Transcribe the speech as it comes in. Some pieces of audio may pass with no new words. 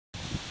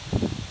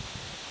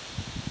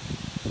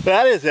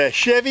That is a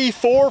Chevy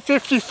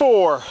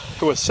 454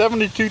 with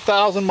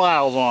 72,000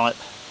 miles on it.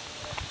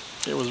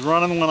 It was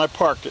running when I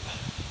parked it.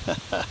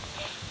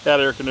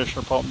 That air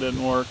conditioner pump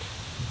didn't work,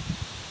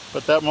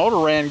 but that motor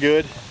ran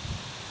good.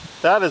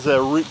 That is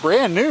a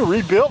brand new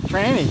rebuilt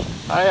tranny.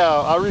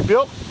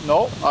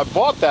 I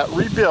bought that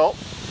rebuilt,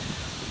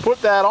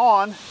 put that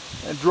on,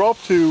 and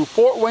drove to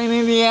Fort Wayne,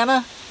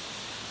 Indiana,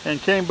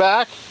 and came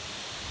back,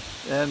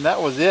 and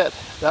that was it.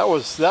 That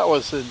was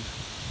in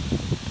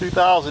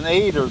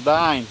 2008 or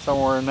 9,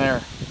 somewhere in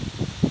there,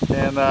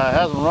 and it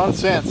hasn't run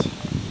since.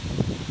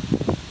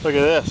 Look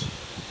at this.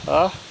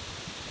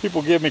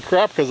 People give me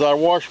crap because I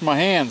wash my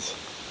hands.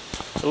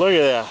 But look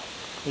at that.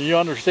 You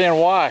understand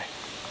why.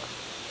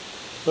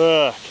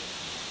 Look.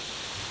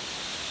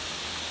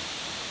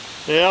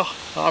 Yeah,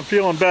 I'm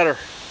feeling better.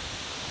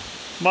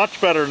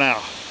 Much better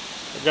now.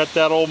 I got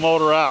that old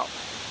motor out.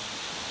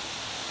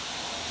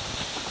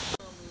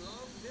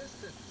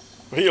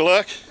 Will you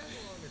look?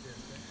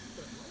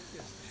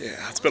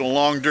 Yeah, it's been a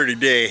long, dirty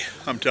day,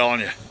 I'm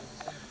telling you.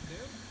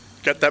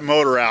 Got that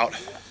motor out.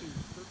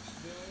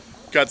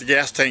 Got the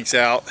gas tanks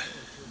out.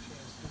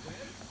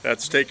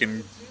 That's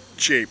taking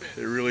shape,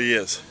 it really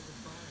is.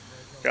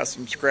 Got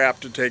some scrap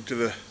to take to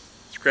the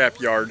scrap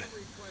yard.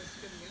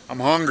 I'm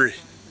hungry.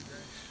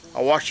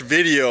 I watched a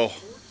video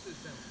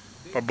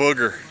by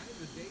Booger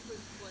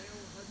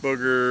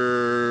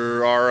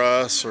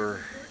RS,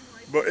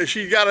 but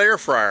she got an air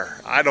fryer.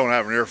 I don't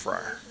have an air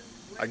fryer.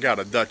 I got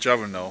a Dutch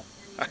oven though.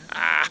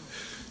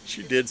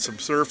 She did some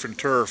surf and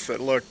turf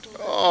that looked,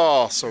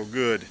 oh, so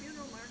good.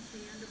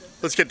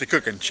 Let's get to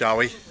cooking, shall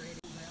we?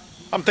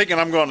 I'm thinking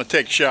I'm going to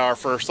take a shower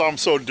first. I'm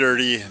so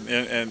dirty,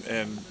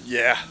 and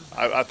yeah,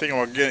 I think I'm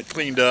going to get it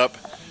cleaned up,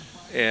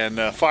 and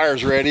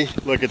fire's ready.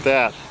 Look at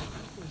that.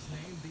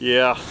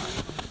 Yeah,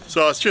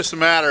 so it's just a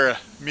matter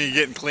of me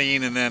getting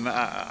clean, and then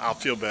I'll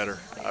feel better.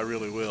 I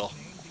really will.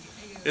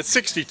 It's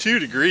 62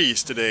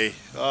 degrees today.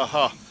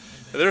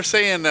 They're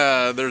saying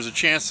there's a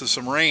chance of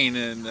some rain,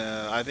 and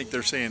I think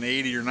they're saying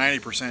 80 or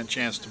 90%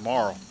 chance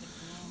tomorrow.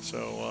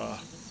 So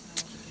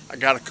I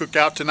got to cook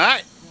out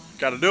tonight.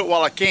 Got to do it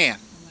while I can,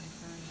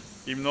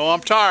 even though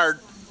I'm tired.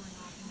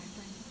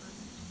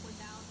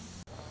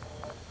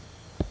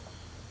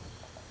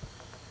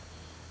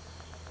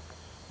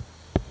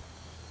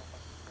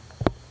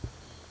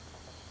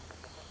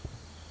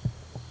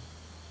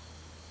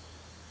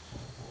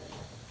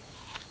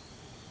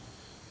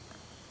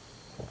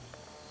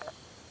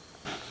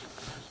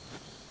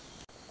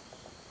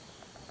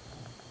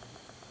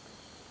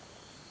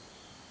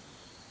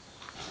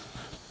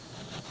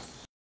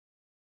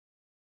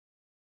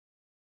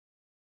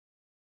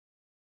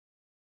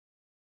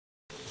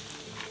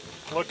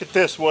 Look at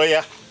this, will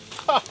ya?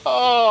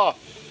 Oh,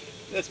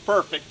 that's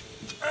perfect.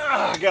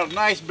 I got a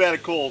nice bed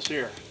of coals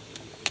here.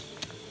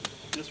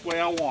 This way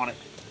I want it.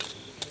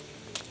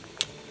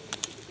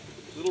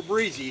 A little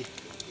breezy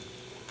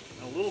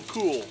and a little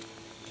cool.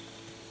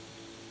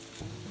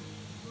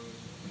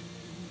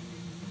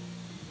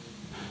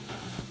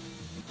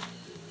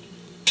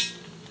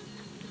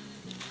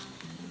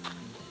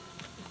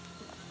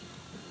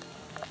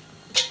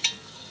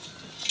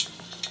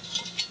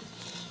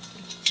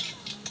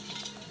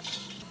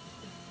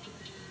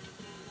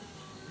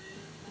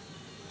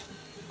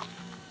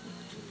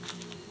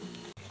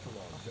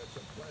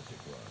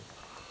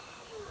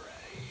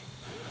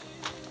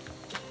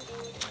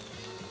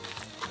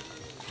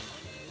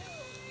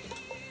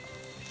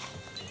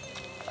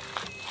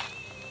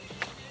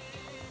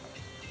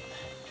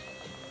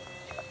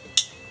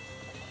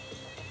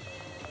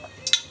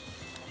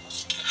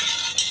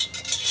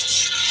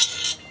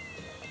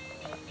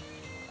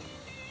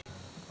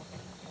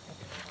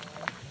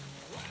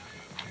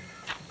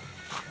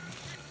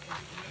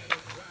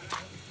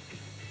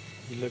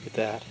 Look at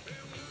that.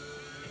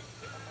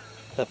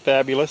 That's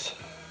fabulous.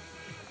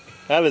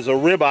 That is a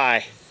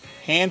ribeye,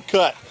 hand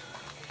cut.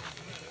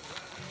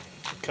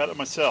 Cut it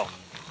myself.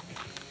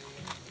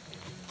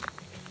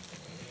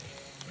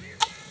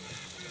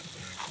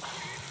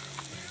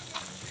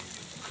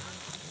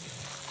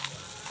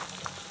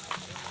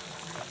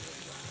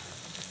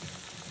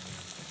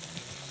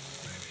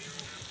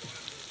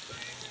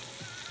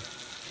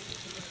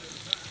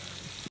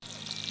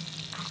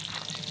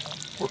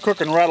 We're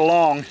cooking right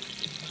along.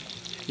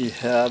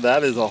 Yeah,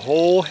 that is a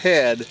whole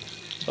head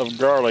of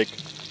garlic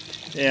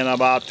and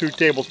about 2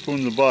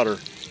 tablespoons of butter.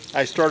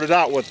 I started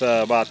out with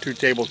about 2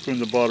 tablespoons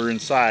of butter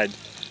inside.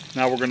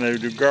 Now we're going to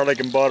do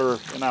garlic and butter,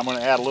 and I'm going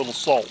to add a little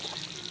salt.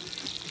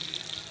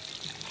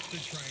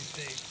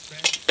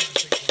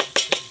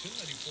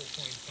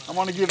 I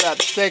want to give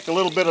that steak a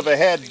little bit of a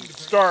head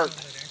start.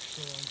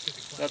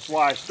 That's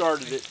why I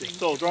started it. It's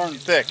so darn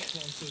thick.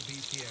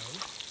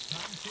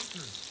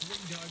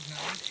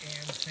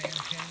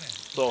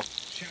 So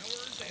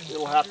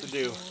it'll have to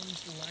do.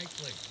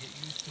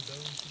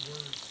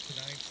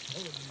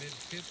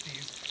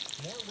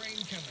 More rain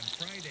coming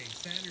Friday,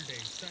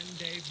 Saturday,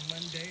 Sunday,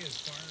 Monday, as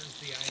far as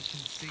the eye can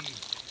see.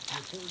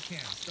 Your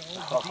forecast.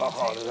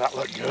 Oh, does that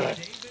look good?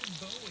 David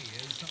Bowie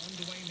is on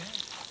the way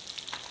next.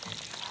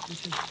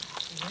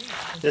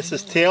 This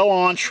is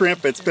tail-on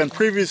shrimp. It's been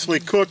previously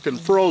cooked and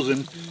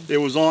frozen. It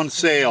was on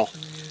sale.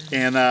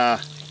 And yeah,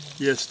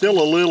 it's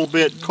still a little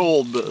bit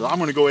cold, but I'm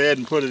going to go ahead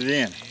and put it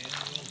in.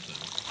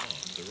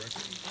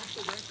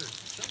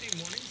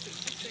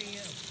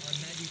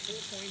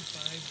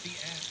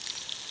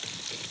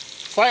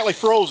 Slightly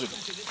frozen.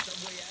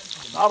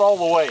 Not all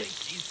the way.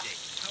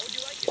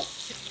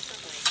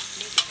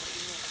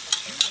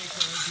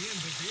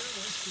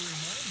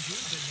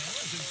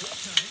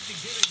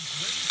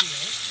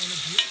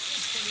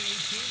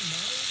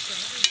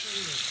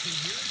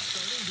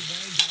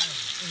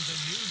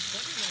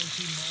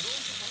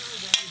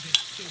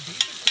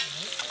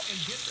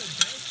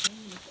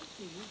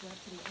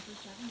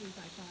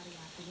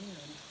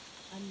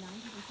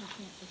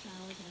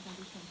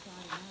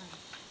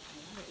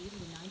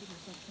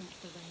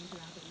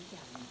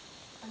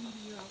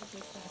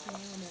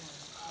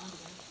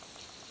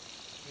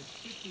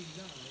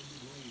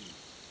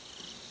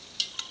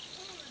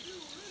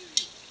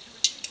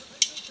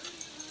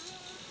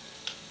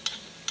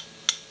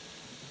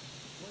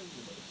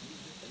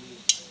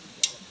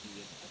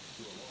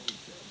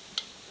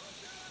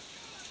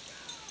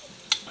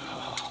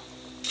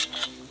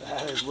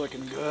 That is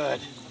looking good.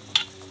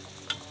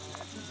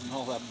 And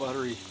all that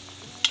buttery,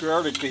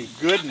 garlicky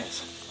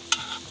goodness.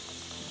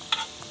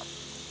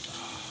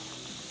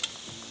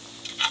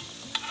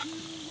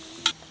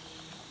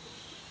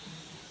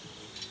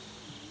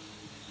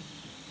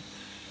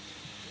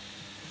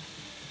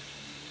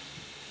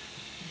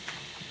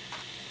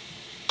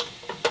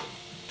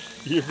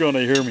 You're going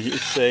to hear me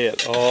say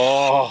it.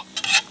 Oh,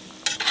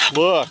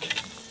 look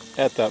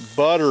at that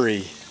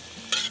buttery,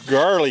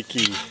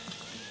 garlicky,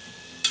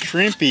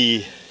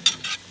 shrimpy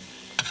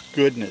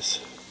goodness.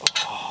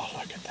 Oh,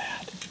 look at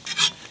that.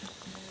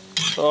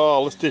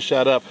 Oh, let's dish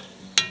that up.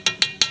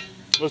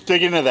 Let's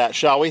dig into that,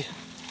 shall we?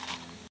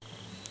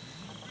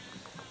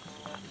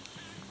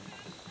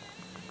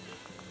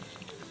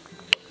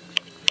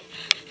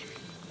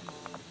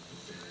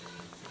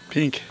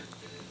 Pink.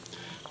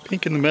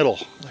 Pink in the middle.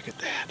 Look at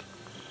that.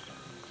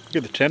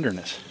 Look at the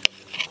tenderness.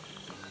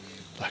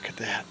 Look at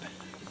that.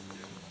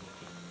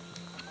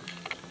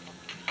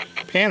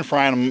 Pan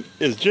frying them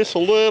is just a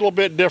little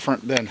bit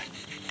different than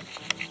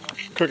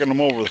cooking them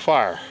over the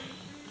fire.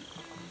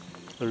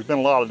 There's been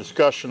a lot of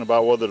discussion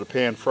about whether to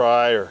pan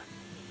fry or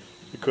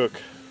to cook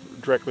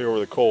directly over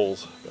the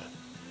coals.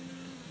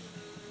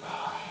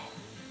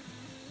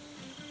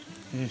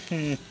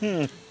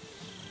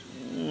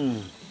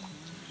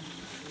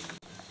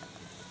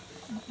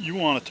 You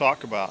want to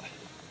talk about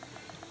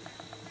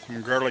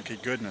some garlicky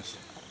goodness.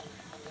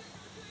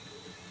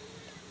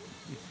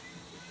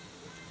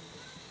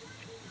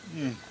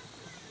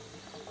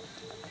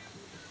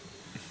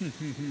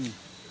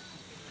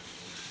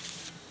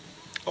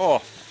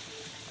 Oh,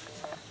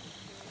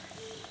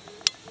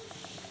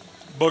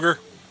 Booger,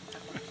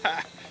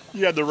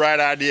 you had the right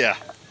idea.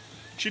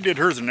 She did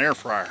hers in an air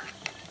fryer.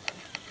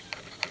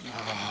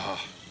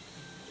 Oh,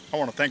 I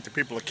want to thank the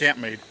people at Camp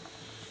Made.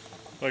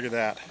 Look at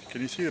that.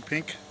 Can you see the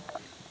pink?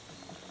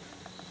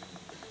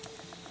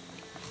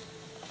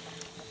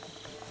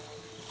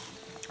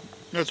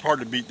 It's hard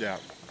to beat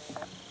that.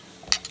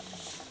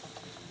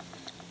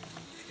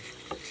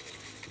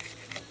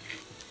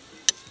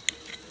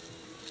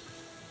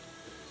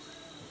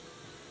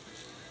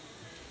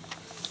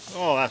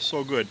 Oh, that's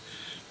so good.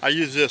 I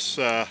use this,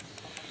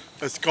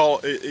 it's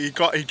called, he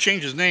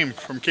changed his name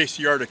from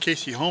KCR to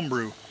KC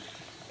Homebrew.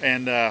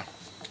 And,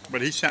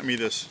 but he sent me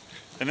this.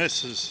 And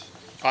this is,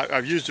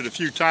 I've used it a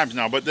few times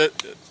now, but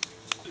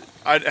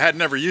I had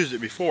never used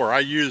it before. I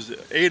used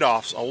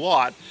Adolph's a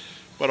lot,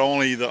 but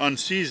only the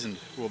unseasoned.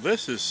 Well,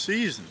 this is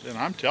seasoned, and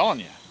I'm telling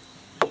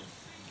you.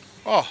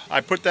 Oh, I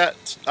put that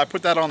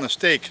on the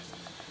steak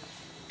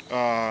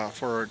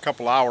for a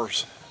couple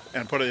hours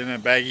and put it in a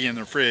baggie in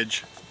the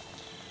fridge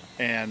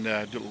and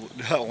let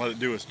it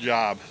do its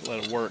job,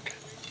 let it work.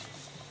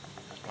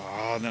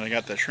 Oh, and then I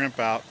got that shrimp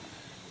out,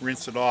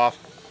 rinsed it off.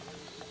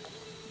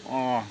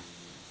 Oh,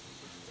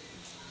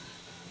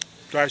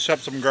 diced up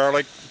some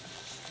garlic,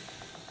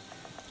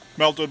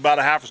 melted about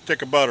a half a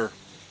stick of butter.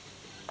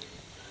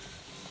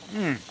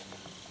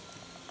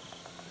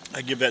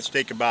 I give that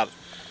steak about,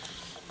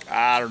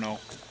 I don't know,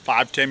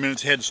 5-10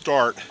 minutes head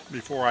start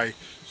before I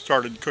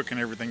started cooking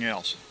everything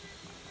else.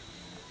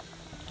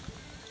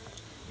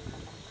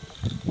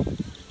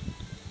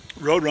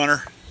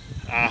 Roadrunner,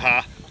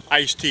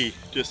 iced tea,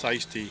 just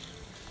iced tea.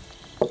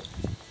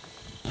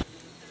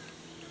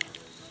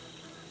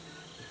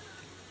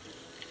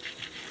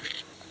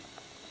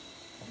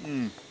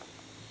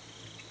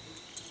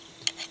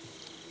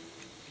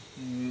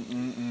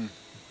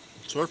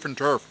 Surf and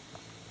turf.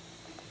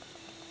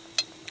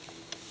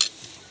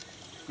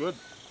 Good.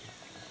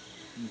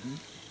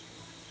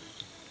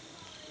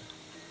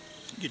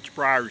 Get your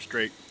priors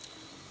straight.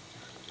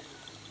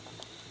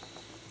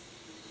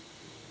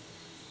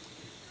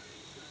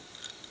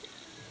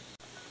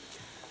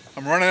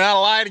 I'm running out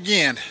of light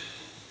again.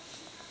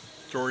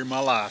 Story of my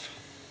life.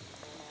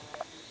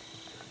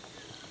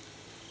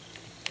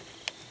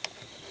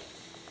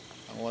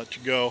 I I'll let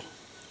you go.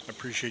 I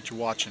appreciate you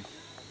watching.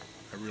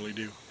 I really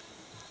do.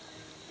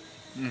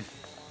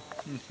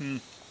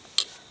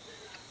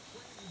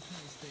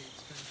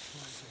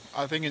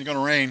 I think it's going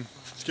to rain.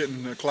 It's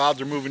getting, the clouds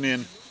are moving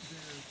in.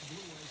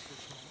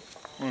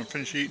 I'm going to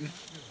finish eating.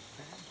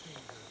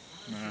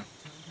 Nah.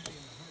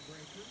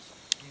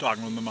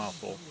 Talking with my mouth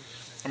full.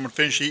 I'm going to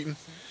finish eating.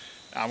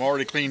 I'm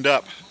already cleaned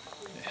up.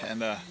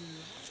 And I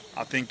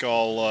think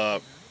I'll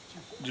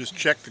just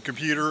check the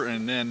computer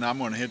and then I'm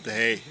going to hit the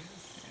hay.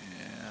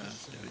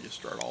 And just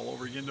start all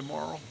over again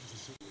tomorrow.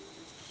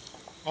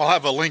 I'll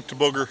have a link to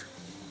Booger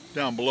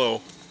down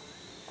below.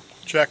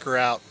 Check her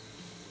out.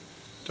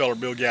 Tell her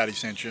Bill Goudy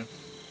sent you.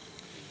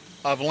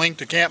 I'll have a link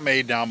to Camp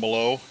Made down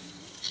below.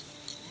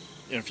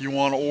 And if you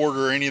want to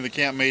order any of the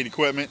Camp Made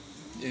equipment,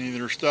 any of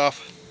their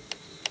stuff,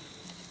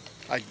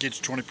 I can get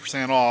you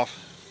 20% off.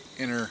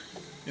 Enter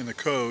in the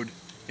code,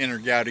 enter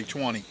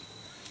Goudy20,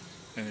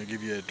 and they'll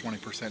give you a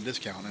 20%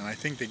 discount. And I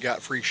think they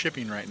got free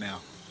shipping right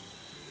now.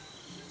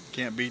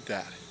 Can't beat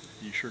that.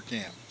 You sure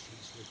can't.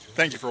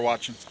 Thank you for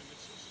watching.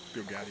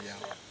 Bill Goudy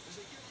out.